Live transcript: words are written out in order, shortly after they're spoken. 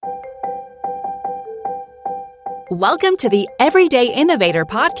Welcome to the Everyday Innovator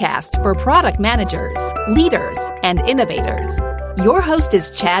podcast for product managers, leaders, and innovators. Your host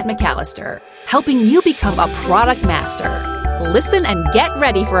is Chad McAllister, helping you become a product master. Listen and get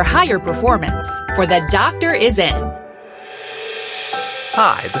ready for higher performance, for the doctor is in.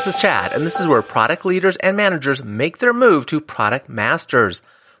 Hi, this is Chad, and this is where product leaders and managers make their move to product masters,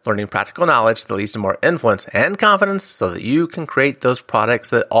 learning practical knowledge that leads to more influence and confidence so that you can create those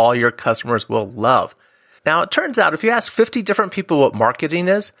products that all your customers will love. Now, it turns out if you ask 50 different people what marketing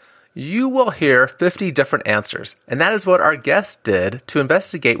is, you will hear 50 different answers. And that is what our guest did to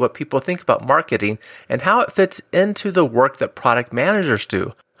investigate what people think about marketing and how it fits into the work that product managers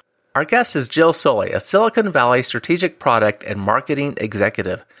do. Our guest is Jill Sully, a Silicon Valley strategic product and marketing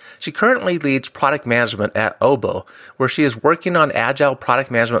executive. She currently leads product management at Oboe, where she is working on agile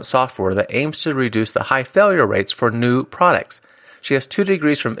product management software that aims to reduce the high failure rates for new products. She has 2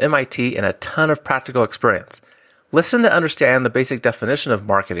 degrees from MIT and a ton of practical experience. Listen to understand the basic definition of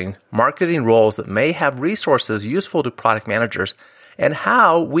marketing roles that may have resources useful to product managers, and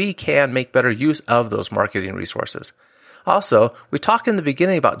how we can make better use of those marketing resources. Also, we talked in the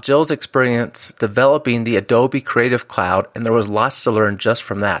beginning about Jill's experience developing the Adobe Creative Cloud, and there was lots to learn just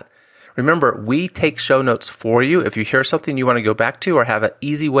from that. Remember, we take show notes for you. If you hear something you want to go back to or have an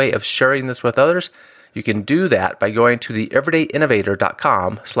easy way of sharing this with others, you can do that by going to the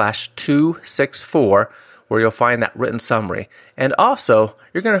everydayinnovator.com/264, where you'll find that written summary. And also,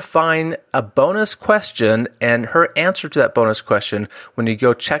 you're going to find a bonus question and her answer to that bonus question when you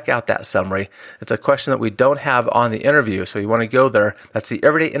go check out that summary. It's a question that we don't have on the interview, so you want to go there. That's the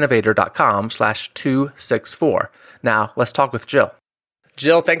everydayinnovator.com/264. Now, let's talk with Jill.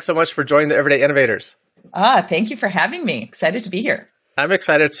 Jill, thanks so much for joining the Everyday Innovators. Thank you for having me. Excited to be here. I'm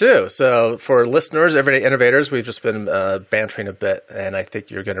excited too. So for listeners, Everyday Innovators, we've just been bantering a bit, and I think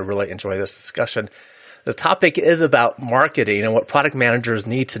you're going to really enjoy this discussion. The topic is about marketing and what product managers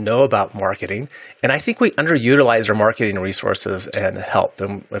need to know about marketing. And I think we underutilize our marketing resources and help.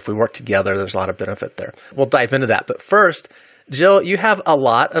 And if we work together, there's a lot of benefit there. We'll dive into that. But first, Jill, you have a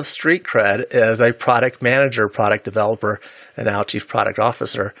lot of street cred as a product manager, product developer, and now chief product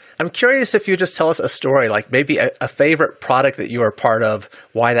officer. I'm curious if you just tell us a story, like maybe a favorite product that you were part of,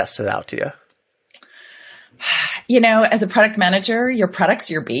 why that stood out to you. You know, as a product manager, your products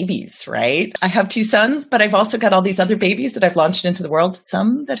are your babies, right? I have 2 sons, but I've also got all these other babies that I've launched into the world,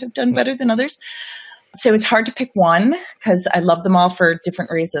 some that have done better than others. So it's hard to pick one because I love them all for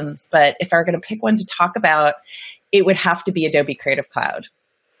different reasons. But if I were going to pick one to talk about, it would have to be Adobe Creative Cloud.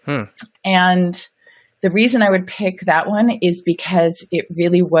 And the reason I would pick that one is because it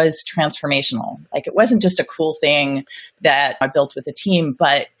really was transformational. Like, it wasn't just a cool thing that I built with the team,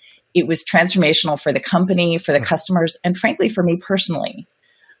 but it was transformational for the company, for the customers, and frankly, for me personally.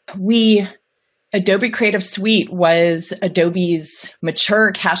 Adobe Creative Suite was Adobe's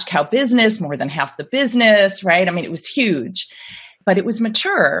mature cash cow business, more than half the business, right? I mean, it was huge, but it was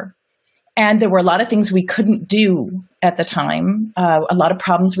mature. And there were a lot of things we couldn't do at the time, a lot of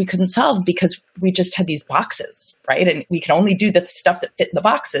problems we couldn't solve because we just had these boxes, right? And we could only do the stuff that fit in the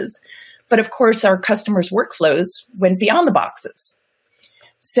boxes. But of course, our customers' workflows went beyond the boxes.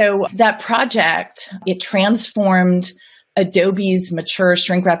 So that project, it transformed Adobe's mature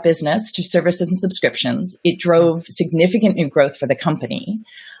shrink wrap business to services and subscriptions. It drove significant new growth for the company,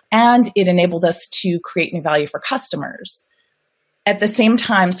 and it enabled us to create new value for customers. At the same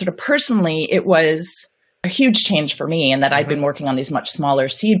time, sort of personally, it was a huge change for me in that I'd been working on these much smaller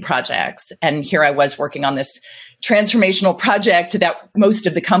seed projects. And here I was working on this transformational project that most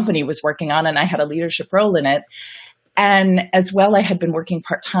of the company was working on, and I had a leadership role in it. And as well, I had been working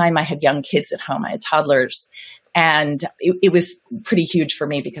part-time. I had young kids at home. I had toddlers. And it was pretty huge for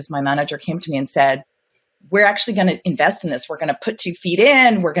me because my manager came to me and said, we're actually going to invest in this. We're going to put 2 feet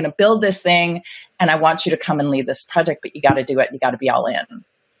in. We're going to build this thing. And I want you to come and lead this project, but you got to do it. You got to be all in.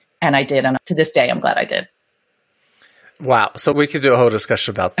 And I did. And to this day, I'm glad I did. Wow. So we could do a whole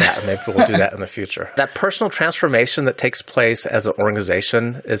discussion about that, and maybe we'll do that in the future. That personal transformation that takes place as an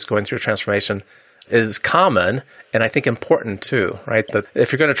organization is going through transformation is common and I think important too, right? Yes. That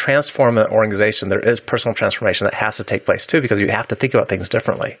if you're going to transform an organization, there is personal transformation that has to take place too, because you have to think about things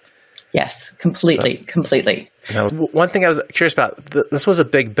differently. Yes, completely. Now, one thing I was curious about, this was a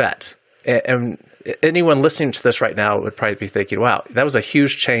big bet. And anyone listening to this right now would probably be thinking, wow, that was a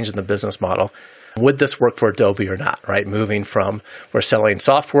huge change in the business model. Would this work for Adobe or not, right? Moving from we're selling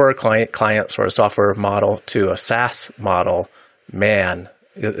software, client sort of software model to a SaaS model. Man,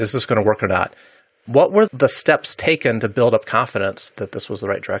 is this going to work or not? What were the steps taken to build up confidence that this was the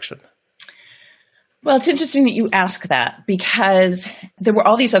right direction? Well, it's interesting that you ask that because there were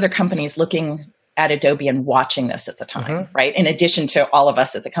all these other companies looking at Adobe and watching this at the time, right? In addition to all of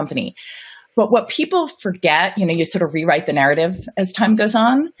us at the company. But what people forget, you sort of rewrite the narrative as time goes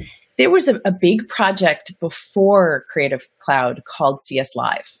on. There was a big project before Creative Cloud called CS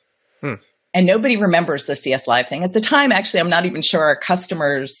Live. And nobody remembers the CS Live thing. At the time, actually, I'm not even sure our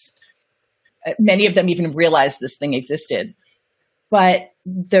customers, many of them even realized this thing existed. But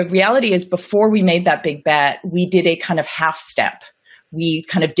the reality is, before we made that big bet, we did a kind of half step. We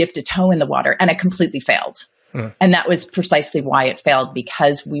kind of dipped a toe in the water and it completely failed. And that was precisely why it failed,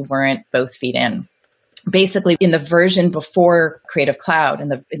 because we weren't both feet in. Basically, in the version before Creative Cloud, in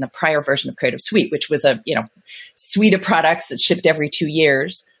the prior version of Creative Suite, which was a suite of products that shipped every 2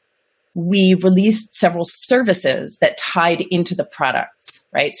 years, we released several services that tied into the products,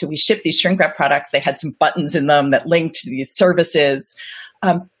 right? So we shipped these shrink wrap products. They had some buttons in them that linked to these services.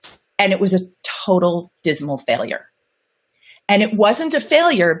 And it was a total dismal failure. And it wasn't a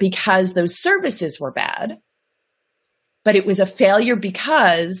failure because those services were bad, but it was a failure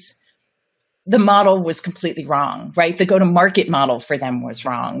because the model was completely wrong, right? The go-to-market model for them was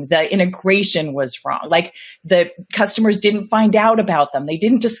wrong. The integration was wrong. Like, the customers didn't find out about them. They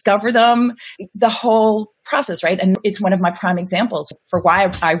didn't discover them, the whole process, right? And it's one of my prime examples for why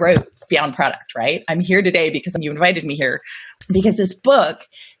I wrote Beyond Product, right? I'm here today because you invited me here, because this book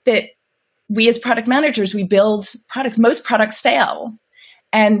that we as product managers, we build products. Most products fail.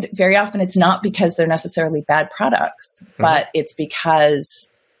 And very often it's not because they're necessarily bad products, but it's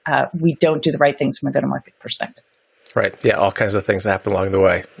because we don't do the right things from a go-to-market perspective. Right. Yeah. All kinds of things happen along the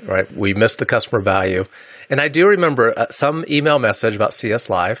way, right? We miss the customer value. And I do remember some email message about CS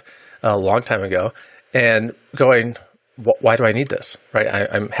Live a long time ago and going, why do I need this? Right.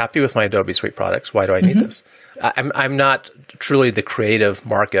 I'm happy with my Adobe Suite products. Why do I need this? I'm not truly the creative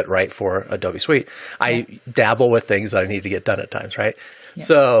market, right, for Adobe Suite. I dabble with things that I need to get done at times, right? Yeah.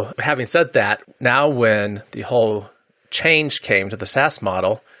 So having said that, now when the whole change came to the SaaS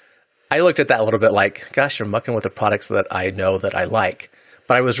model, I looked at that a little bit like, gosh, you're mucking with the products that I know that I like.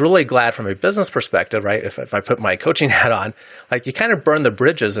 But I was really glad from a business perspective, right? If I put my coaching hat on, like, you kind of burn the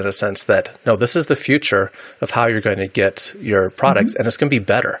bridges in a sense that, no, this is the future of how you're going to get your products, and it's going to be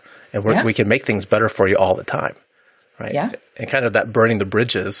better. And we can make things better for you all the time, right? Yeah. And kind of that burning the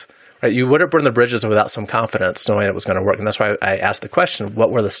bridges, right? You wouldn't burn the bridges without some confidence knowing it was going to work. And that's why I asked the question,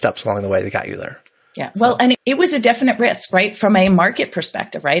 what were the steps along the way that got you there? Yeah. Well, and it was a definite risk, right? From a market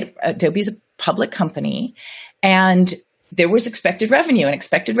perspective, right? Adobe's a public company, and there was expected revenue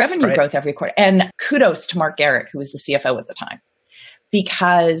growth every quarter. And kudos to Mark Garrett, who was the CFO at the time,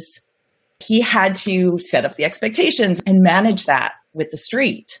 because he had to set up the expectations and manage that with the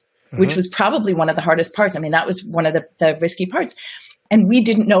street, which was probably one of the hardest parts. I mean, that was one of the risky parts. And we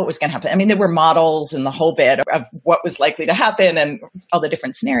didn't know what was going to happen. I mean, there were models and the whole bit of what was likely to happen and all the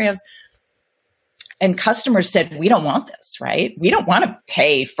different scenarios. And customers said, we don't want this, right? We don't want to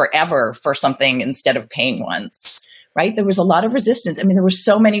pay forever for something instead of paying once, right? There was a lot of resistance. I mean, there were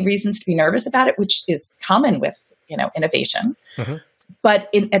so many reasons to be nervous about it, which is common with, innovation.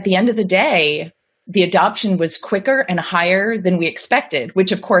 But at the end of the day, the adoption was quicker and higher than we expected,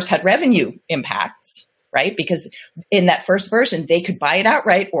 which of course had revenue impacts, right? Because in that first version, they could buy it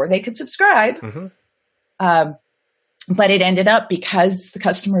outright or they could subscribe. But it ended up, because the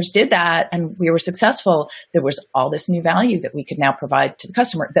customers did that and we were successful, there was all this new value that we could now provide to the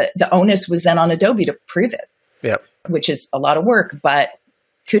customer. The onus was then on Adobe to prove it, which is a lot of work, but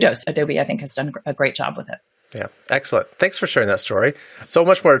kudos. Adobe, I think, has done a great job with it. Yeah, excellent. Thanks for sharing that story. So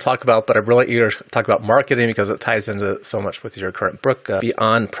much more to talk about, but I'm really eager to talk about marketing because it ties into so much with your current book,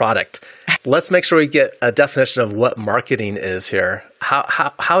 Beyond Product. Let's make sure we get a definition of what marketing is here.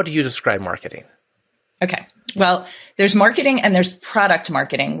 How do you describe marketing? Okay. Well, there's marketing and there's product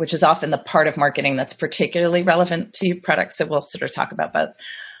marketing, which is often the part of marketing that's particularly relevant to products. So we'll sort of talk about both.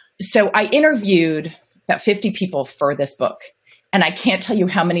 So I interviewed about 50 people for this book, and I can't tell you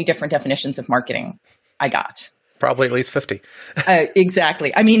how many different definitions of marketing I got. Probably at least 50.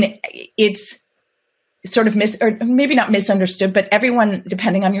 Exactly. I mean, it's sort of or maybe not misunderstood, but everyone,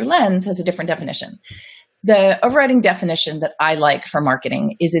 depending on your lens, has a different definition. The overriding definition that I like for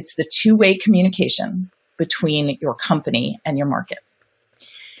marketing is it's the two-way communication between your company and your market.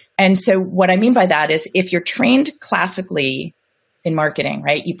 And so what I mean by that is, if you're trained classically in marketing,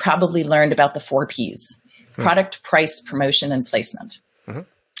 right, you probably learned about the 4 Ps: product, price, promotion, and placement.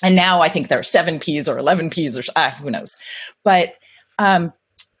 And now I think there are 7 Ps or 11 Ps or who knows. But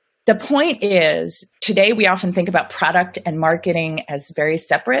the point is, today we often think about product and marketing as very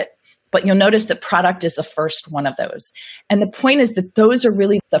separate, but you'll notice that product is the first one of those. And the point is that those are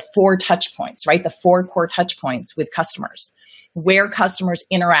really the 4 touch points, right? The 4 core touch points with customers. where customers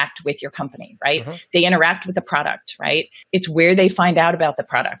interact with your company, right? They interact with the product, right? It's where they find out about the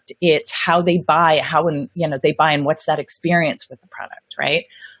product. It's how they buy, they buy and what's that experience with the product, right?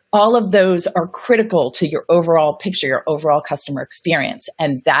 All of those are critical to your overall picture, your overall customer experience.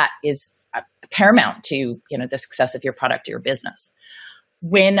 And that is paramount to, the success of your product or your business.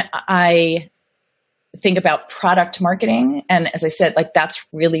 When I think about product marketing, and as I said, that's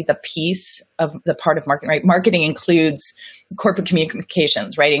really the piece of the part of marketing, right? Marketing includes corporate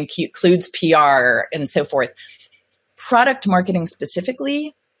communications, right? Includes PR and so forth. Product marketing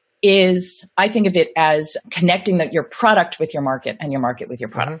specifically is, I think of it as connecting your product with your market and your market with your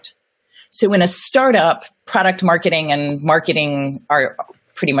product. So in a startup, product marketing and marketing are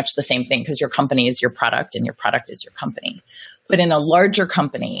pretty much the same thing because your company is your product and your product is your company. But in a larger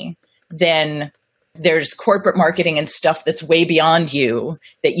company, then there's corporate marketing and stuff that's way beyond you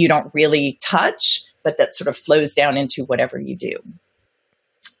that you don't really touch, but that sort of flows down into whatever you do.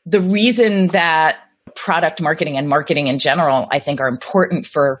 The reason that product marketing and marketing in general, I think, are important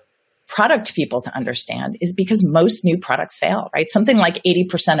for product people to understand is because most new products fail, right? Something like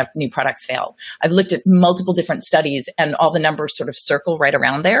 80% of new products fail. I've looked at multiple different studies and all the numbers sort of circle right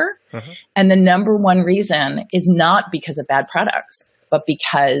around there. And the number one reason is not because of bad products, but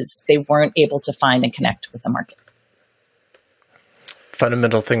because they weren't able to find and connect with the market.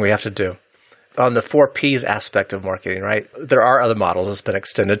 Fundamental thing we have to do. On the 4 Ps aspect of marketing, right? There are other models that's been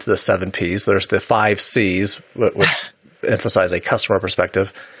extended to the 7 Ps. There's the 5 Cs, which emphasize a customer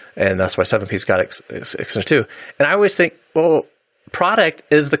perspective. And that's why 7 Ps got extended too. And I always think, well, product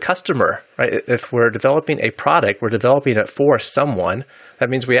is the customer, right? If we're developing a product, we're developing it for someone. That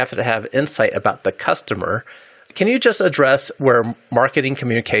means we have to have insight about the customer. Can you just address where marketing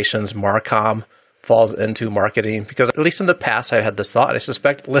communications, MarCom, falls into marketing? Because at least in the past, I had this thought, and I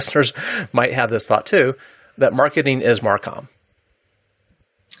suspect listeners might have this thought too, that marketing is MarCom.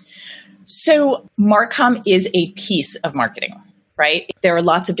 So MarCom is a piece of marketing, right? There are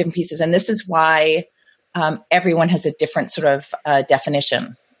lots of different pieces. And this is why everyone has a different sort of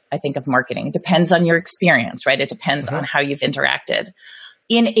definition, I think, of marketing. It depends on your experience, right? It depends on how you've interacted.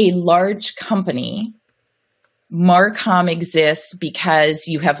 In a large company, MarCom exists because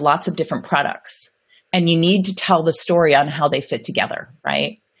you have lots of different products and you need to tell the story on how they fit together,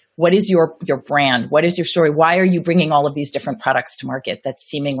 right? What is your brand? What is your story? Why are you bringing all of these different products to market that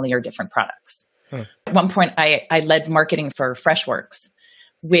seemingly are different products? At one point, I led marketing for Freshworks,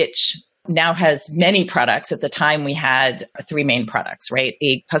 which now has many products. At the time, we had 3 main products, right?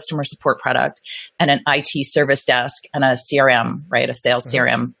 A customer support product and an IT service desk and a CRM, right? A sales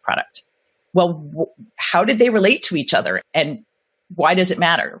CRM product. Well, how did they relate to each other? And why does it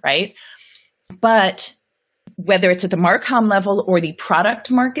matter, right? But whether it's at the MarCom level or the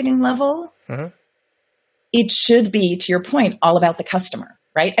product marketing level, it should be, to your point, all about the customer,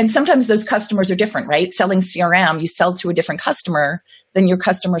 right? And sometimes those customers are different, right? Selling CRM, you sell to a different customer than your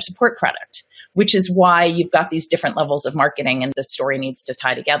customer support product, which is why you've got these different levels of marketing and the story needs to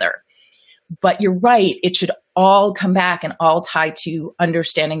tie together. But you're right, it should all come back and all tie to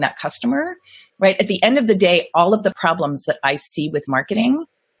understanding that customer, right? At the end of the day, all of the problems that I see with marketing,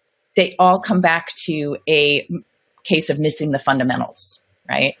 they all come back to a case of missing the fundamentals,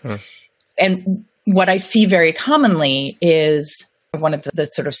 right? And what I see very commonly is one of the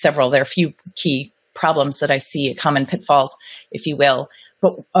sort of there are a few key problems that I see, common pitfalls, if you will.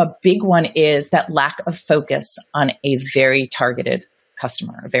 But a big one is that lack of focus on a very targeted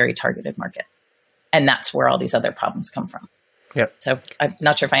customer, a very targeted market. And that's where all these other problems come from. Yep. So I'm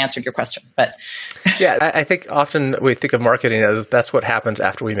not sure if I answered your question, but. Yeah, I think often we think of marketing as that's what happens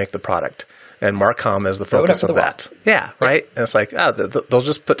after we make the product. And MarCom is the focus of that. Yeah, right? And it's like, they'll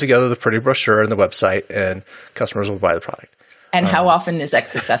just put together the pretty brochure and the website and customers will buy the product. And how often is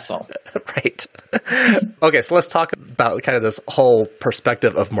that successful? Right. Okay, so let's talk about kind of this whole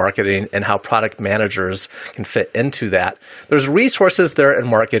perspective of marketing and how product managers can fit into that. There's resources there in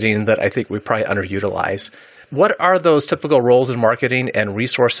marketing that I think we probably underutilize. What are those typical roles in marketing and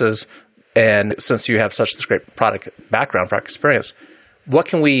resources? And since you have such this great product background, product experience, what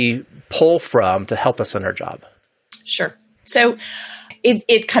can we pull from to help us in our job? Sure. So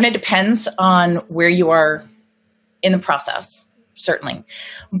it kind of depends on where you are in the process, certainly.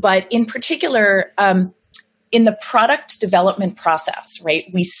 But in particular, in the product development process, right,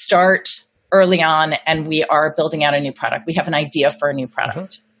 we start early on and we are building out a new product. We have an idea for a new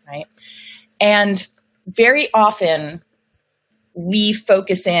product, right? And very often we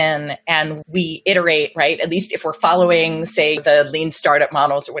focus in and we iterate, right? At least if we're following, say, the lean startup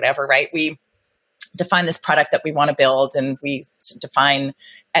models or whatever, right? We define this product that we want to build, and we define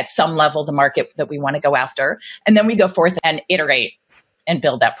at some level the market that we want to go after. And then we go forth and iterate and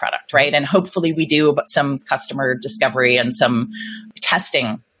build that product, right? And hopefully we do some customer discovery and some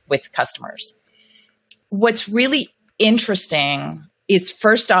testing with customers. What's really interesting is,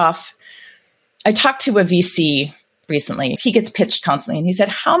 first off, I talked to a VC recently. He gets pitched constantly. And he said,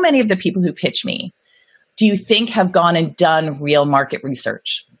 how many of the people who pitch me do you think have gone and done real market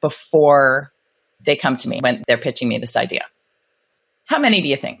research before they come to me when they're pitching me this idea? How many do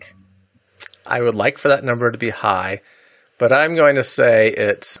you think? I would like for that number to be high, but I'm going to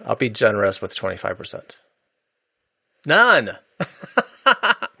say I'll be generous with 25%. None.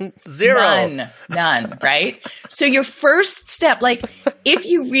 Zero. None, right? So your first step, like if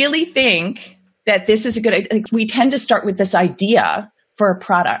you really think that this is a good idea, we tend to start with this idea for a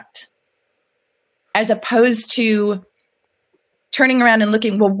product as opposed to turning around and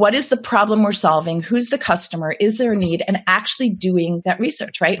looking, well, what is the problem we're solving? Who's the customer? Is there a need? And actually doing that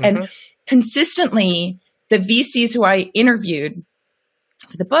research, right? Mm-hmm. And consistently, the VCs who I interviewed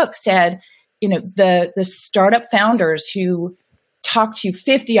for the book said, the startup founders who talk to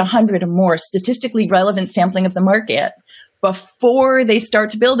 50, 100 or more statistically relevant sampling of the market before they start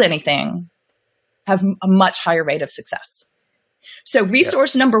to build anything have a much higher rate of success. So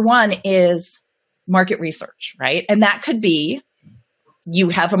resource number one is market research, right? And that could be you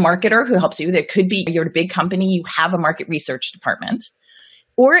have a marketer who helps you. There could be you're a big company, you have a market research department.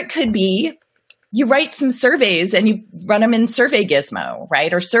 Or it could be you write some surveys and you run them in Survey Gizmo,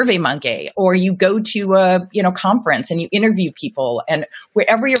 right? Or SurveyMonkey. Or you go to a conference and you interview people, and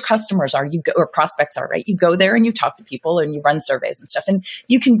wherever your customers are, you go, or prospects are, right? You go there and you talk to people and you run surveys and stuff. And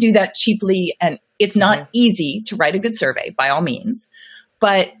you can do that cheaply. And it's not easy to write a good survey by all means,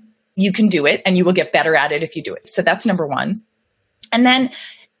 but you can do it and you will get better at it if you do it. So that's number one. And then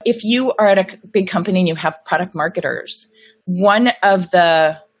if you are at a big company and you have product marketers, one of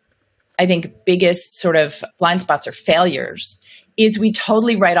the, I think, biggest sort of blind spots or failures is we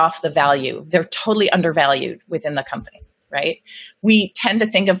totally write off the value. They're totally undervalued within the company, right? We tend to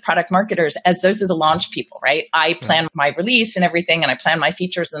think of product marketers as those are the launch people, right? I plan my release and everything, and I plan my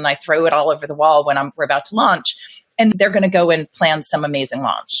features, and I throw it all over the wall when we're about to launch, and they're going to go and plan some amazing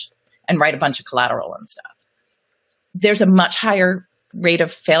launch and write a bunch of collateral and stuff. There's a much higher rate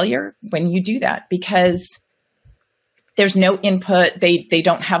of failure when you do that because there's no input. They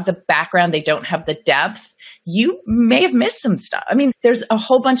don't have the background. They don't have the depth. You may have missed some stuff. I mean, there's a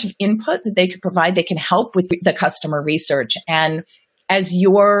whole bunch of input that they could provide. They can help with the customer research. And as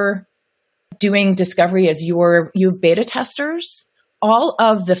you're doing discovery, as you beta testers, all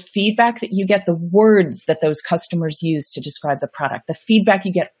of the feedback that you get, the words that those customers use to describe the product, the feedback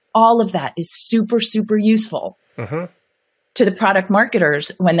you get, all of that is super, super useful. Mm-hmm. To the product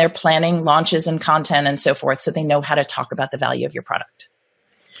marketers when they're planning launches and content and so forth, so they know how to talk about the value of your product.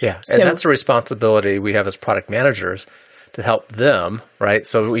 Yeah, and that's a responsibility we have as product managers to help them, right?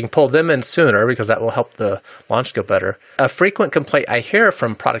 So we can pull them in sooner because that will help the launch go better. A frequent complaint I hear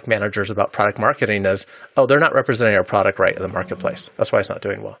from product managers about product marketing is, oh, they're not representing our product right in the marketplace. That's why it's not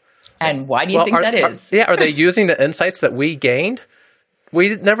doing well. And why do you think that is? Are they using the insights that we gained?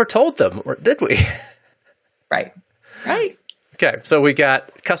 We never told them, or did we? Right. Okay, so we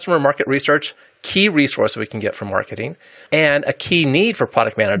got customer market research, key resource we can get from marketing, and a key need for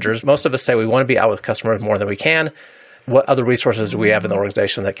product managers. Most of us say we want to be out with customers more than we can. What other resources do we have in the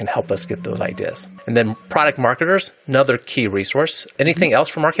organization that can help us get those ideas? And then product marketers, another key resource. Anything else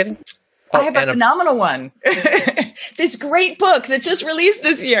for marketing? I have a phenomenal one. This great book that just released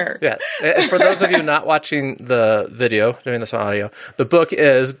this year. Yes. For those of you not watching the video, doing this on audio, the book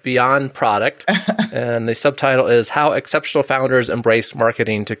is Beyond Product, and the subtitle is How Exceptional Founders Embrace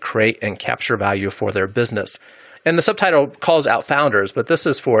Marketing to Create and Capture Value for Their Business. And the subtitle calls out founders, but this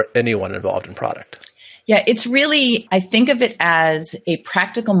is for anyone involved in product. Yeah, it's really, I think of it as a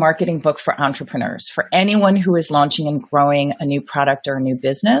practical marketing book for entrepreneurs, for anyone who is launching and growing a new product or a new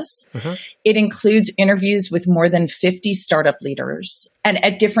business. Mm-hmm. It includes interviews with more than 50 startup leaders and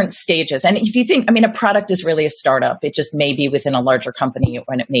at different stages. And if you think, I mean, a product is really a startup. It just may be within a larger company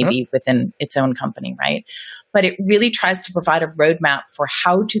and it may be within its own company, right? But it really tries to provide a roadmap for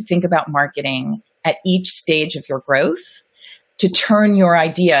how to think about marketing at each stage of your growth to turn your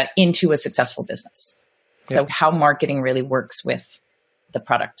idea into a successful business. So how marketing really works with the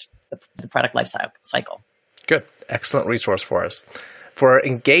product life cycle. Good. Excellent resource for us. For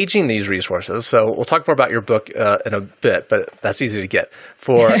engaging these resources, so we'll talk more about your book in a bit, but that's easy to get.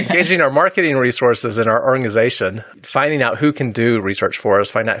 For engaging our marketing resources in our organization, finding out who can do research for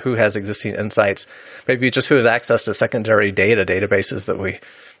us, find out who has existing insights, maybe just who has access to secondary databases that we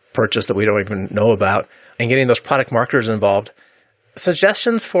purchased that we don't even know about, and getting those product marketers involved.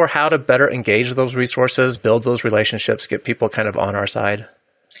 Suggestions for how to better engage those resources, build those relationships, get people kind of on our side?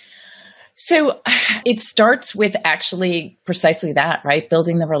 So it starts with actually precisely that, right?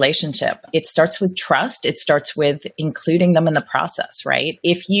 Building the relationship. It starts with trust. It starts with including them in the process, right?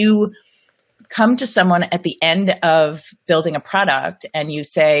 If you come to someone at the end of building a product and you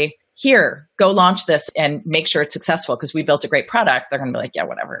say, here, go launch this and make sure it's successful because we built a great product, they're going to be like, yeah,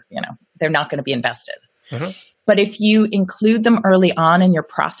 whatever, they're not going to be invested. Mm-hmm. But if you include them early on in your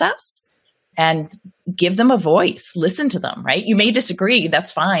process and give them a voice, listen to them, right? You may disagree,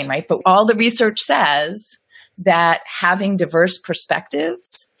 that's fine, right? But all the research says that having diverse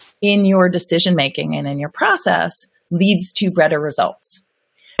perspectives in your decision-making and in your process leads to better results.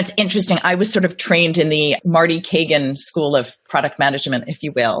 It's interesting. I was sort of trained in the Marty Kagan school of product management, if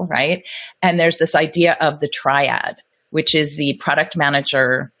you will, right? And there's this idea of the triad, which is the product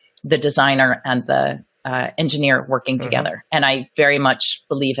manager, the designer, and the engineer working together. And I very much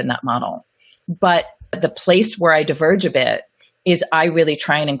believe in that model. But the place where I diverge a bit is I really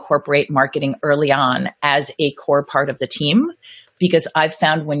try and incorporate marketing early on as a core part of the team, because I've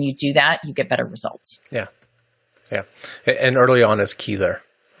found when you do that, you get better results. Yeah. And early on is key there,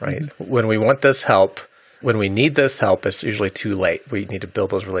 right? Mm-hmm. When we want this help, when we need this help, it's usually too late. We need to build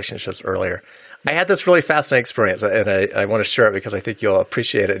those relationships earlier. I had this really fascinating experience, and I want to share it because I think you'll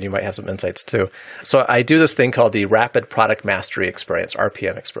appreciate it and you might have some insights too. So I do this thing called the Rapid Product Mastery Experience,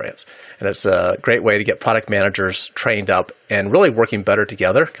 RPM experience. And it's a great way to get product managers trained up and really working better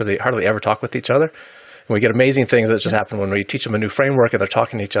together because they hardly ever talk with each other. And we get amazing things that just happen when we teach them a new framework and they're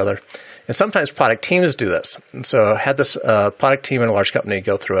talking to each other. And sometimes product teams do this. And so I had this product team in a large company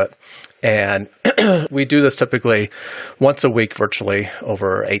go through it. And we do this typically once a week virtually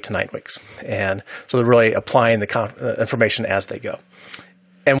over 8 to 9 weeks. And so they're really applying the information as they go.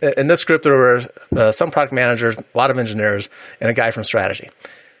 And in this group, there were some product managers, a lot of engineers, and a guy from strategy.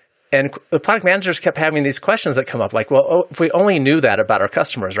 And the product managers kept having these questions that come up like, well, if we only knew that about our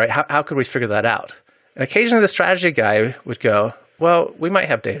customers, right, how could we figure that out? And occasionally the strategy guy would go, well, we might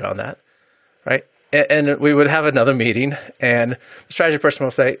have data on that, right? And we would have another meeting, and the strategy person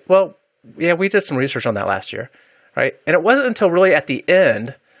will say, well, yeah, we did some research on that last year, right? And it wasn't until really at the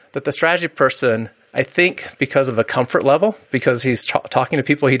end that the strategy person, I think because of a comfort level, because he's talking to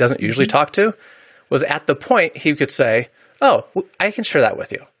people he doesn't usually talk to, was at the point he could say, oh, I can share that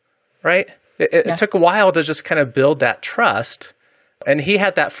with you, right? It took a while to just kind of build that trust. And he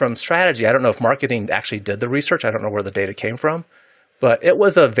had that from strategy. I don't know if marketing actually did the research. I don't know where the data came from, but it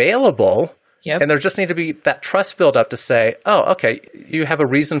was available. Yep. And there just need to be that trust build up to say, oh, okay, you have a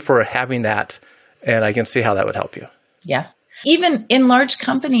reason for having that, and I can see how that would help you. Yeah. Even in large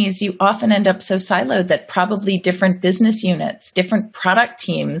companies, you often end up so siloed that probably different business units, different product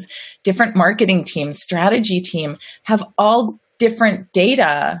teams, different marketing teams, strategy team have all different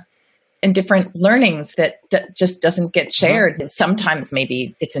data and different learnings that just doesn't get shared. Mm-hmm. Sometimes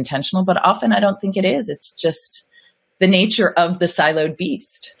maybe it's intentional, but often I don't think it is. It's just the nature of the siloed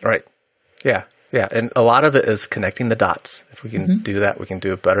beast. Right. Yeah. And a lot of it is connecting the dots. If we can do that, we can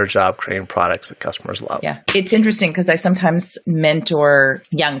do a better job creating products that customers love. Yeah. It's interesting because I sometimes mentor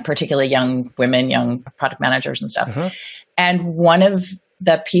particularly young women, young product managers and stuff. Mm-hmm. And one of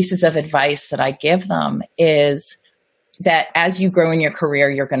the pieces of advice that I give them is that as you grow in your career,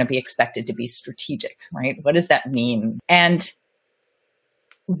 you're going to be expected to be strategic, right? What does that mean? And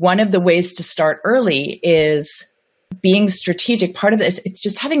one of the ways to start early is being strategic. Part of this, it's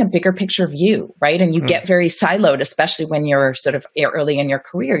just having a bigger picture view, right? And you get very siloed, especially when you're sort of early in your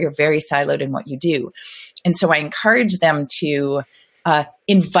career, you're very siloed in what you do. And so I encourage them to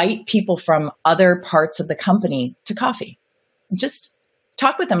invite people from other parts of the company to coffee. Just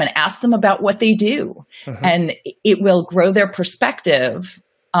talk with them and ask them about what they do. Mm-hmm. And it will grow their perspective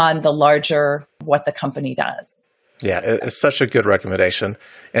on the larger what the company does. Yeah, it's such a good recommendation.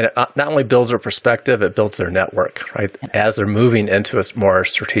 And it not only builds their perspective, it builds their network, right? As they're moving into a more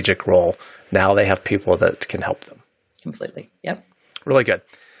strategic role, now they have people that can help them. Completely. Yep. Really good.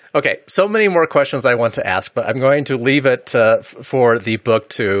 Okay, so many more questions I want to ask, but I'm going to leave it for the book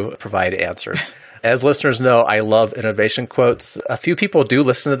to provide answers. As listeners know, I love innovation quotes. A few people do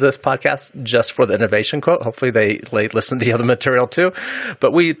listen to this podcast just for the innovation quote. Hopefully they listen to the other material too,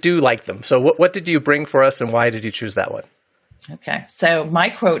 but we do like them. So what did you bring for us and why did you choose that one? Okay, so my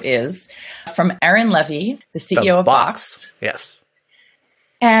quote is from Aaron Levie, the CEO of Box. Yes.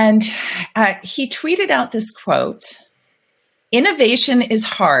 And he tweeted out this quote, "Innovation is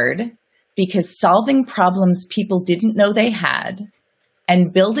hard because solving problems people didn't know they had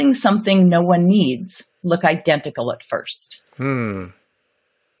and building something no one needs look identical at first."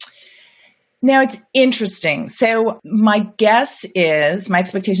 Now, it's interesting. So my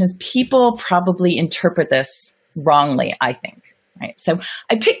expectation is people probably interpret this wrongly, I think. Right? So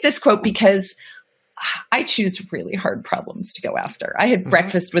I picked this quote because I choose really hard problems to go after. I had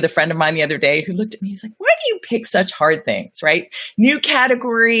breakfast with a friend of mine the other day who looked at me. He's like, why do you pick such hard things, right? New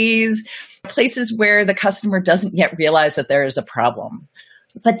categories, places where the customer doesn't yet realize that there is a problem.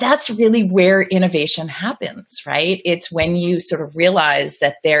 But that's really where innovation happens, right? It's when you sort of realize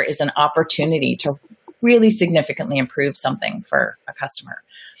that there is an opportunity to really significantly improve something for a customer.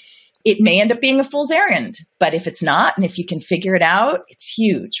 It may end up being a fool's errand, but if it's not, and if you can figure it out, it's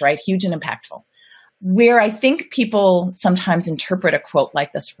huge, right? Huge and impactful. Where I think people sometimes interpret a quote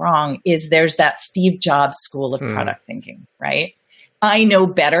like this wrong is there's that Steve Jobs school of product thinking, right? I know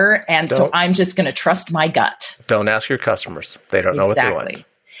better, and so I'm just going to trust my gut. Don't ask your customers. They don't know what they want.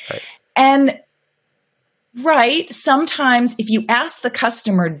 Right. And sometimes if you ask the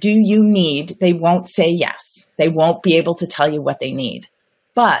customer, do you need, they won't say yes. They won't be able to tell you what they need.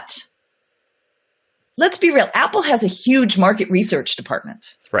 But let's be real. Apple has a huge market research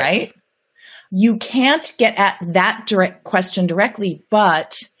department, right? You can't get at that direct question directly,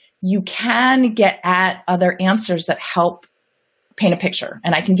 but you can get at other answers that help paint a picture.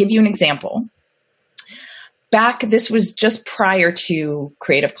 And I can give you an example. This was just prior to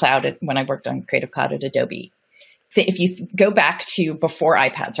Creative Cloud, when I worked on Creative Cloud at Adobe. If you go back to before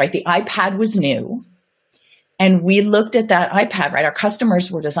iPads, right? The iPad was new. And we looked at that iPad, right? Our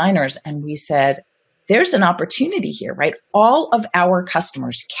customers were designers, and we said, there's an opportunity here, right? All of our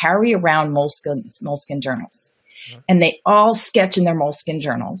customers carry around Moleskine journals, and they all sketch in their Moleskine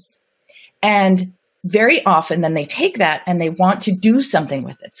journals. And very often then they take that and they want to do something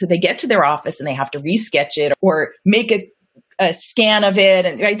with it. So they get to their office and they have to resketch it or make a scan of it.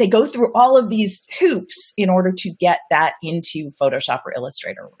 And right, they go through all of these hoops in order to get that into Photoshop or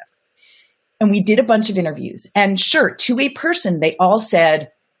Illustrator or whatever. And we did a bunch of interviews. And sure, to a person, they all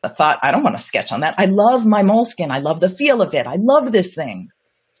said, I don't want to sketch on that. I love my Moleskine. I love the feel of it. I love this thing.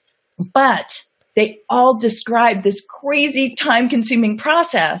 But they all described this crazy time-consuming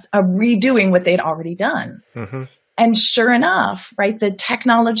process of redoing what they'd already done. Mm-hmm. And sure enough, right, the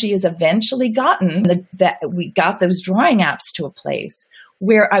technology has eventually gotten that we got those drawing apps to a place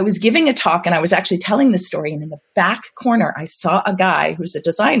where I was giving a talk and I was actually telling this story. And in the back corner, I saw a guy who's a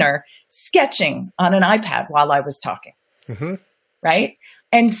designer sketching on an iPad while I was talking, right?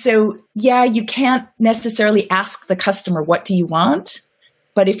 And so, yeah, you can't necessarily ask the customer, what do you want?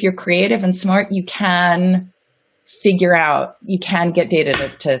 But if you're creative and smart, you can you can get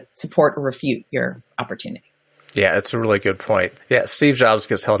data to support or refute your opportunity. Yeah, it's a really good point. Yeah, Steve Jobs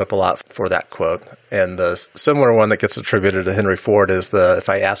gets held up a lot for that quote. And the similar one that gets attributed to Henry Ford is if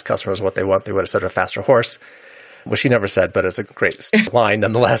I ask customers what they want, they would have said a faster horse, which he never said, but it's a great line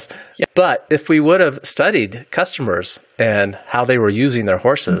nonetheless. Yeah. But if we would have studied customers and how they were using their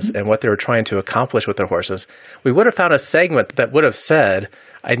horses and what they were trying to accomplish with their horses, we would have found a segment that would have said,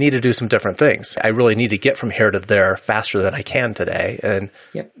 I need to do some different things. I really need to get from here to there faster than I can today. And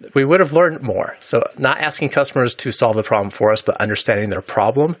we would have learned more. So not asking customers to solve the problem for us, but understanding their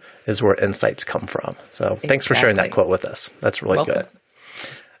problem is where insights come from. So thanks for sharing that quote with us. That's really good.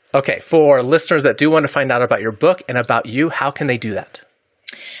 Okay, for listeners that do want to find out about your book and about you, how can they do that?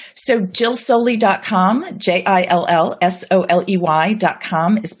 So JillSoley.com,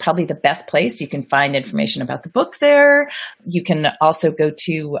 JILLSOLEY.com is probably the best place. You can find information about the book there. You can also go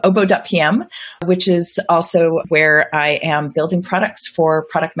to obo.pm, which is also where I am building products for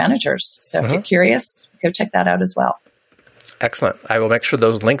product managers. So if you're curious, go check that out as well. Excellent. I will make sure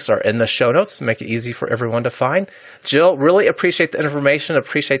those links are in the show notes, make it easy for everyone to find. Jill, really appreciate the information,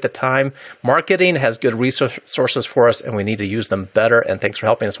 appreciate the time. Marketing has good resources for us, and we need to use them better. And thanks for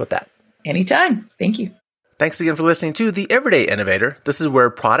helping us with that. Anytime. Thank you. Thanks again for listening to The Everyday Innovator. This is where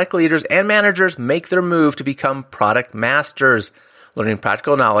product leaders and managers make their move to become product masters, learning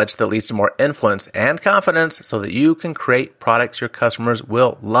practical knowledge that leads to more influence and confidence so that you can create products your customers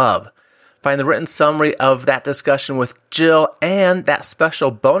will love. Find the written summary of that discussion with Jill and that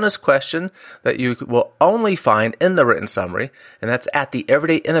special bonus question that you will only find in the written summary, and that's at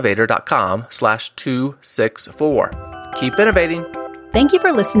theeverydayinnovator.com/264. Keep innovating. Thank you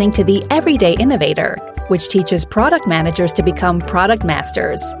for listening to The Everyday Innovator, which teaches product managers to become product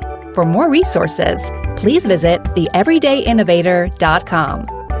masters. For more resources, please visit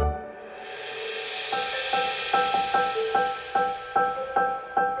theeverydayinnovator.com.